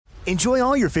Enjoy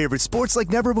all your favorite sports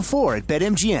like never before at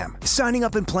BetMGM. Signing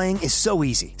up and playing is so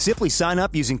easy. Simply sign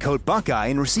up using code Buckeye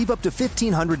and receive up to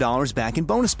 $1,500 back in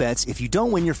bonus bets if you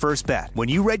don't win your first bet. When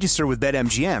you register with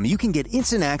BetMGM, you can get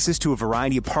instant access to a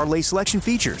variety of parlay selection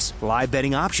features, live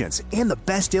betting options, and the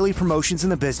best daily promotions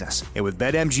in the business. And with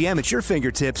BetMGM at your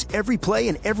fingertips, every play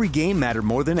and every game matter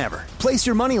more than ever. Place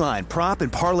your moneyline, prop,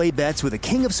 and parlay bets with the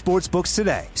king of sportsbooks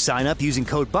today. Sign up using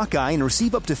code Buckeye and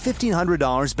receive up to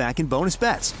 $1,500 back in bonus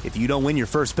bets if you don't win your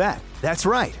first bet. That's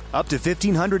right, up to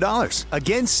 $1,500.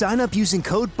 Again, sign up using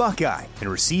code Buckeye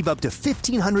and receive up to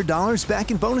 $1,500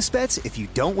 back in bonus bets if you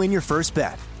don't win your first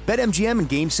bet. BetMGM and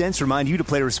GameSense remind you to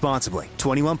play responsibly.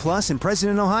 21 plus and present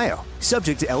in Ohio.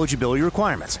 Subject to eligibility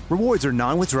requirements. Rewards are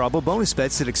non-withdrawable bonus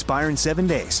bets that expire in 7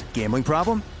 days. Gambling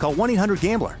problem? Call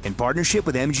 1-800-GAMBLER in partnership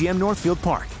with MGM Northfield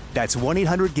Park. That's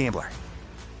 1-800-GAMBLER.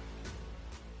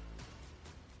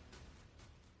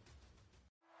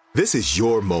 This is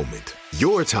your moment,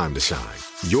 your time to shine,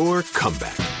 your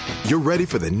comeback. You're ready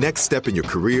for the next step in your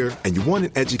career, and you want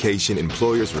an education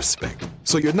employers respect.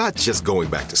 So you're not just going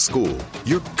back to school,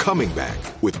 you're coming back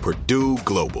with Purdue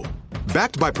Global.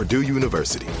 Backed by Purdue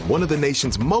University, one of the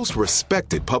nation's most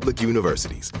respected public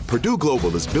universities, Purdue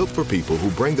Global is built for people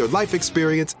who bring their life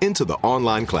experience into the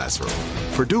online classroom.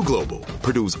 Purdue Global,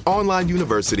 Purdue's online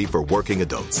university for working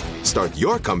adults. Start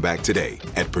your comeback today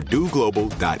at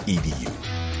purdueglobal.edu.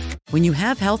 When you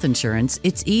have health insurance,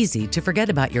 it's easy to forget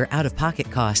about your out-of-pocket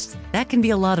costs. That can be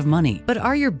a lot of money. But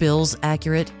are your bills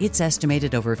accurate? It's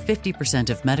estimated over 50%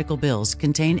 of medical bills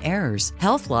contain errors.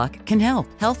 HealthLock can help.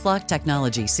 HealthLock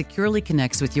technology securely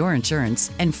connects with your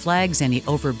insurance and flags any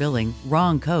overbilling,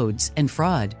 wrong codes, and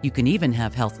fraud. You can even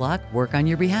have HealthLock work on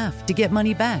your behalf to get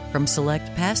money back from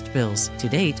select past bills. To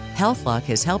date, HealthLock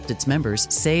has helped its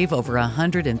members save over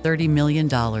 $130 million.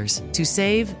 To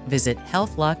save, visit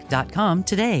healthlock.com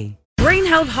today. Grain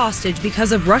held hostage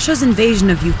because of Russia's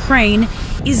invasion of Ukraine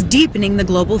is deepening the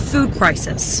global food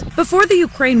crisis. Before the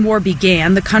Ukraine war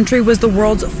began, the country was the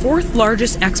world's fourth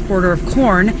largest exporter of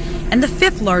corn and the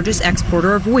fifth largest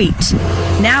exporter of wheat.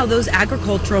 Now those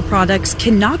agricultural products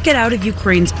cannot get out of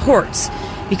Ukraine's ports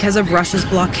because of Russia's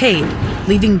blockade,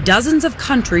 leaving dozens of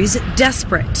countries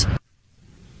desperate.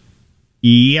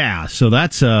 Yeah, so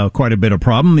that's quite a bit of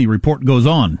problem. The report goes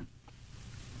on.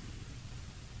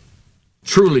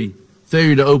 Truly,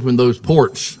 failure to open those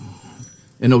ports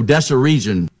in Odessa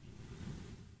region.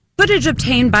 Footage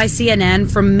obtained by CNN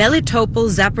from Melitopol,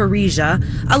 Zaporizhia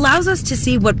allows us to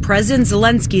see what President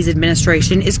Zelensky's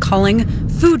administration is calling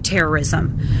food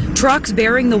terrorism. Trucks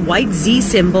bearing the white Z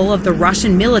symbol of the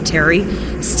Russian military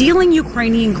stealing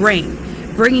Ukrainian grain,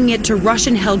 bringing it to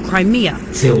Russian-held Crimea.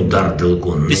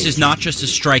 This is not just a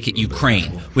strike at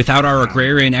Ukraine. Without our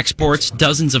agrarian exports,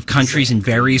 dozens of countries in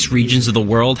various regions of the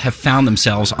world have found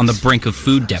themselves on the brink of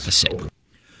food deficit.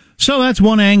 So that's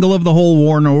one angle of the whole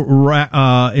war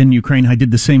in Ukraine. I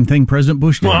did the same thing President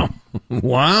Bush did.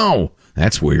 Wow.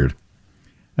 That's weird.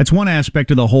 That's one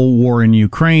aspect of the whole war in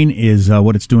Ukraine is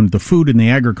what it's doing to the food and the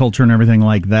agriculture and everything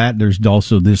like that. There's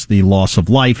also the loss of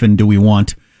life, and do we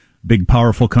want big,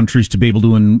 powerful countries to be able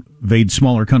to invade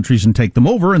smaller countries and take them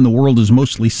over, and the world is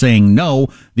mostly saying no.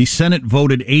 The Senate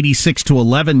voted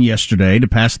 86-11 yesterday to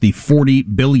pass the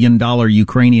 $40 billion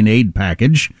Ukrainian aid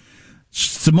package.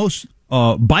 It's the most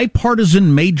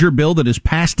bipartisan major bill that has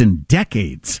passed in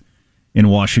decades in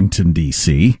Washington,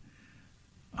 D.C.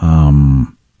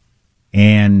 And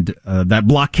that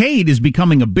blockade is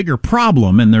becoming a bigger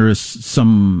problem, and there is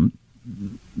some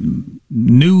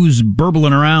news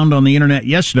burbling around on the internet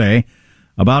yesterday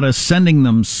about us sending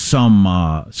them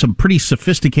some pretty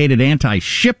sophisticated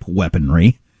anti-ship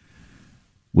weaponry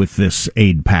with this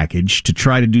aid package to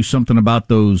try to do something about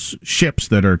those ships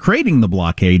that are creating the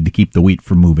blockade to keep the wheat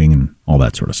from moving and all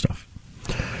that sort of stuff.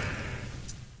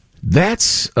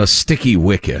 That's a sticky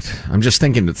wicket. I'm just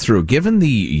thinking it through. Given the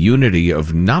unity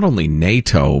of not only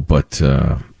NATO, but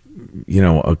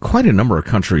quite a number of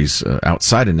countries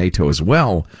outside of NATO as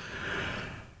well.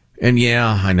 And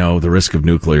yeah, I know the risk of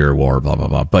nuclear war, blah, blah,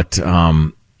 blah. But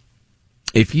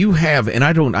if you have, and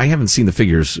I haven't seen the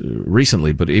figures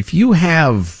recently, but if you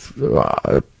have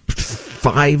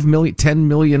 5 million, 10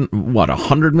 million,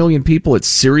 100 million people at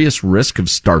serious risk of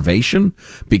starvation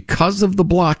because of the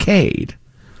blockade,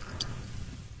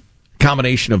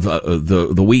 combination of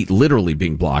the wheat literally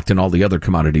being blocked and all the other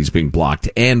commodities being blocked,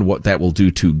 and what that will do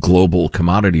to global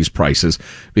commodities prices.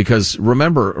 Because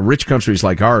remember, rich countries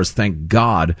like ours, thank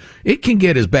God, it can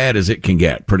get as bad as it can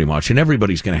get pretty much, and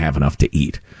everybody's going to have enough to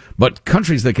eat. But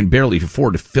countries that can barely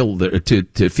afford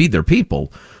to feed their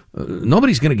people,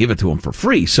 nobody's going to give it to them for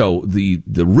free. So the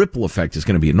ripple effect is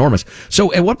going to be enormous.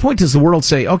 So at what point does the world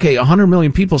say, okay, 100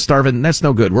 million people starving, that's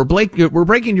no good. We're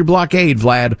breaking your blockade,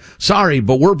 Vlad. Sorry,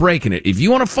 but we're breaking it. If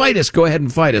you want to fight us, go ahead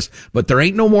and fight us. But there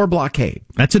ain't no more blockade.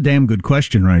 That's a damn good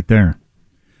question right there.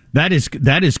 That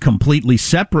is completely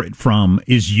separate from,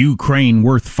 is Ukraine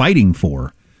worth fighting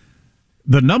for?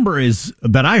 The number is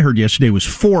that I heard yesterday was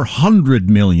 400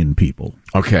 million people.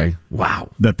 Okay.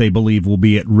 Wow. That they believe will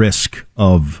be at risk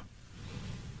of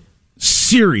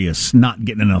serious not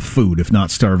getting enough food, if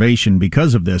not starvation,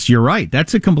 because of this. You're right.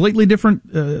 That's a completely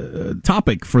different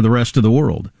topic for the rest of the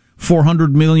world.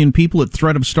 400 million people at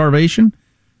threat of starvation?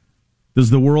 Does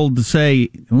the world say,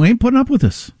 we ain't putting up with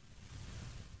this?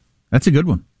 That's a good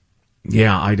one.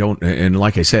 Yeah, I don't, and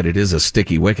like I said, it is a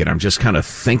sticky wicket. I'm just kind of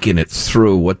thinking it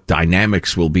through, what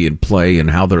dynamics will be in play and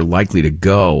how they're likely to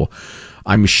go.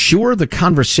 I'm sure the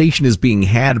conversation is being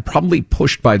had, probably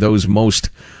pushed by those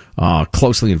most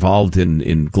closely involved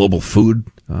in global food,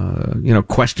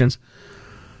 questions.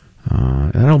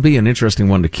 That'll be an interesting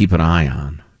one to keep an eye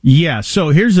on. Yeah, so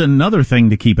here's another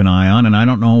thing to keep an eye on, and I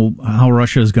don't know how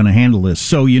Russia is going to handle this.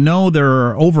 So, there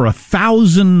are over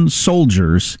 1,000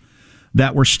 soldiers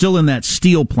that were still in that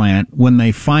steel plant when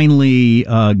they finally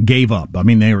gave up. I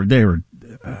mean, they were.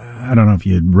 I don't know if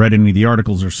you had read any of the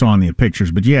articles or saw any of the pictures,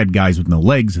 but you had guys with no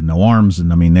legs and no arms,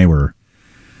 and I mean, they're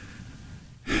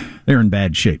in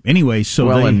bad shape. Anyway,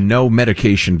 and no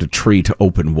medication to treat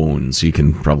open wounds. You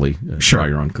can probably draw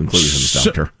your own conclusions,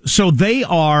 Doctor. So they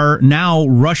are now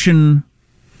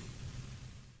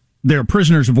they're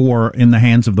prisoners of war in the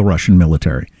hands of the Russian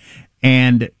military,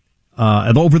 and.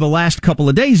 Over the last couple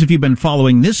of days, if you've been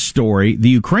following this story, the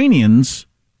Ukrainians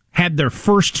had their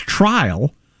first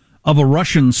trial of a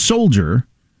Russian soldier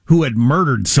who had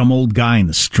murdered some old guy in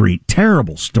the street.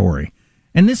 Terrible story.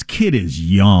 And this kid is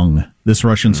young, this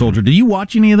Russian soldier. Did you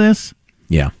watch any of this?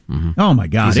 Yeah. Mm-hmm. Oh, my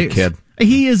God. He's a kid.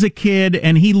 He is a kid,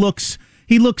 and he looks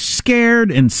scared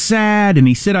and sad. And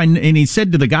he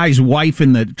said to the guy's wife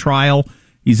in the trial,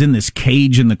 he's in this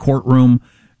cage in the courtroom.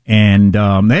 And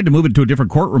they had to move it to a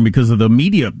different courtroom because of the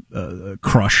media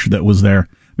crush that was there.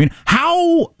 I mean,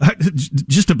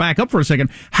 just to back up for a second,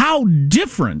 how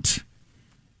different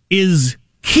is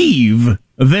Kyiv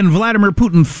than Vladimir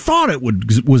Putin thought it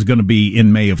was going to be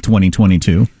in May of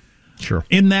 2022? Sure.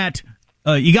 In that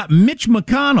you got Mitch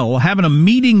McConnell having a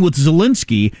meeting with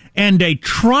Zelensky and a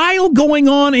trial going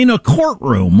on in a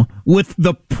courtroom with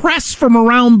the press from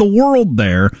around the world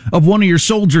there of one of your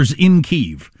soldiers in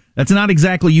Kyiv. That's not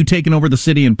exactly you taking over the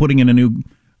city and putting in a new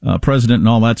president and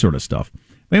all that sort of stuff.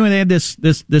 But anyway, they had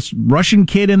this Russian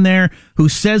kid in there who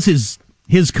says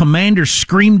his commander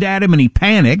screamed at him and he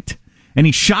panicked and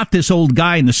he shot this old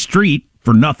guy in the street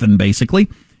for nothing, basically,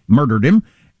 murdered him,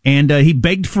 and he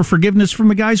begged for forgiveness from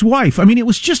the guy's wife. I mean, it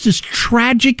was just as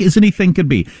tragic as anything could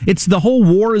be. It's the whole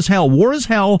war is hell. War is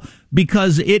hell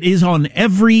because it is on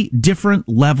every different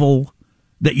level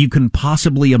that you can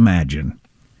possibly imagine.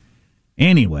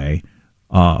 Anyway,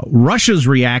 Russia's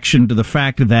reaction to the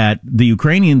fact that the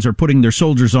Ukrainians are putting their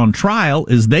soldiers on trial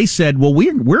is they said, well,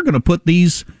 we're going to put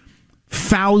these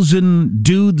 1,000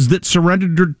 dudes that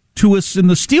surrendered to us in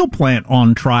the steel plant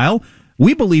on trial.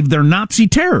 We believe they're Nazi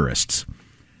terrorists.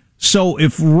 So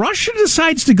if Russia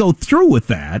decides to go through with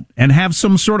that and have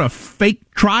some sort of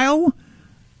fake trial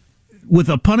with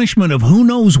a punishment of who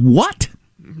knows what?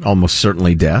 Almost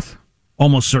certainly death.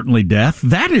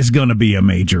 That is going to be a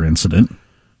major incident.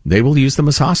 They will use them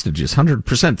as hostages,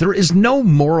 100%. There is no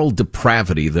moral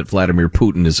depravity that Vladimir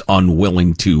Putin is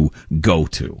unwilling to go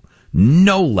to.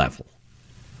 No level.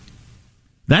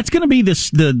 That's going to be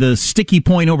the sticky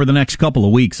point over the next couple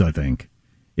of weeks, I think.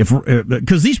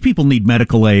 Because these people need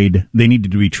medical aid. They need to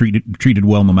be treated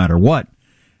well no matter what.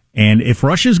 And if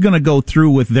Russia's going to go through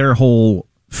with their whole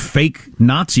fake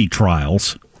Nazi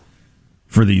trials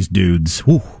for these dudes,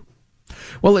 whew.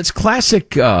 Well, it's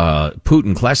classic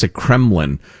Putin, classic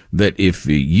Kremlin, that if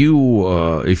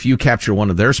you capture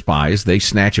one of their spies, they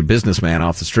snatch a businessman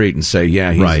off the street and say,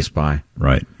 yeah, he's a spy.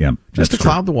 Right, yeah. Just to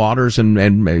cloud the waters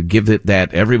and give it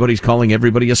that everybody's calling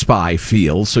everybody a spy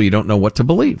feel, so you don't know what to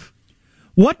believe.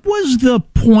 What was the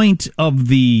point of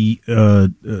the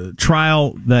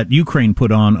trial that Ukraine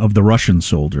put on of the Russian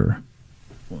soldier?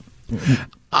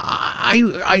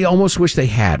 I almost wish they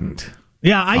hadn't.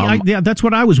 Yeah, that's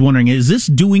what I was wondering. Is this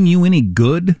doing you any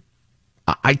good?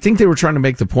 I think they were trying to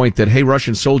make the point that, hey,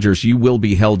 Russian soldiers, you will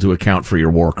be held to account for your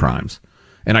war crimes.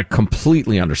 And I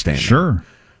completely understand Sure.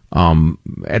 that.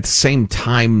 At the same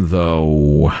time,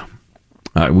 though,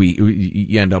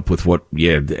 you end up with what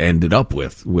you ended up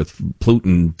with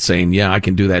Putin saying, yeah, I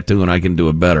can do that too, and I can do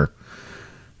it better.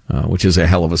 which is a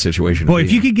hell of a situation. Well,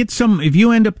 if you could get if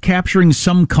you end up capturing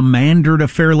some commander at a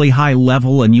fairly high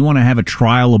level and you want to have a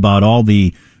trial about all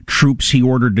the troops he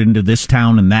ordered into this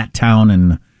town and that town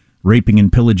and raping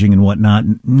and pillaging and whatnot,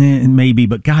 maybe,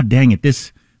 but god dang it,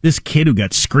 this kid who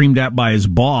got screamed at by his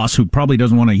boss, who probably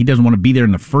doesn't want to be there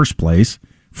in the first place,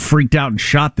 freaked out and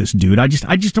shot this dude. I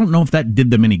just don't know if that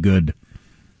did them any good.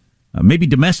 Maybe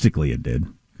domestically it did,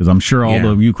 because I'm sure all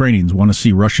the Ukrainians want to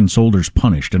see Russian soldiers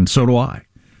punished, and so do I.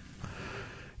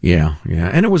 Yeah,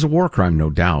 and it was a war crime, no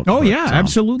doubt. Oh, yeah,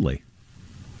 absolutely.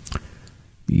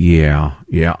 Yeah,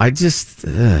 I just,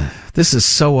 this is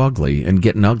so ugly and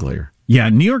getting uglier. Yeah,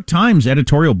 New York Times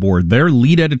editorial board, their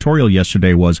lead editorial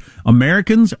yesterday was,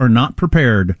 Americans are not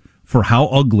prepared for how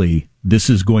ugly this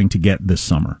is going to get this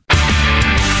summer.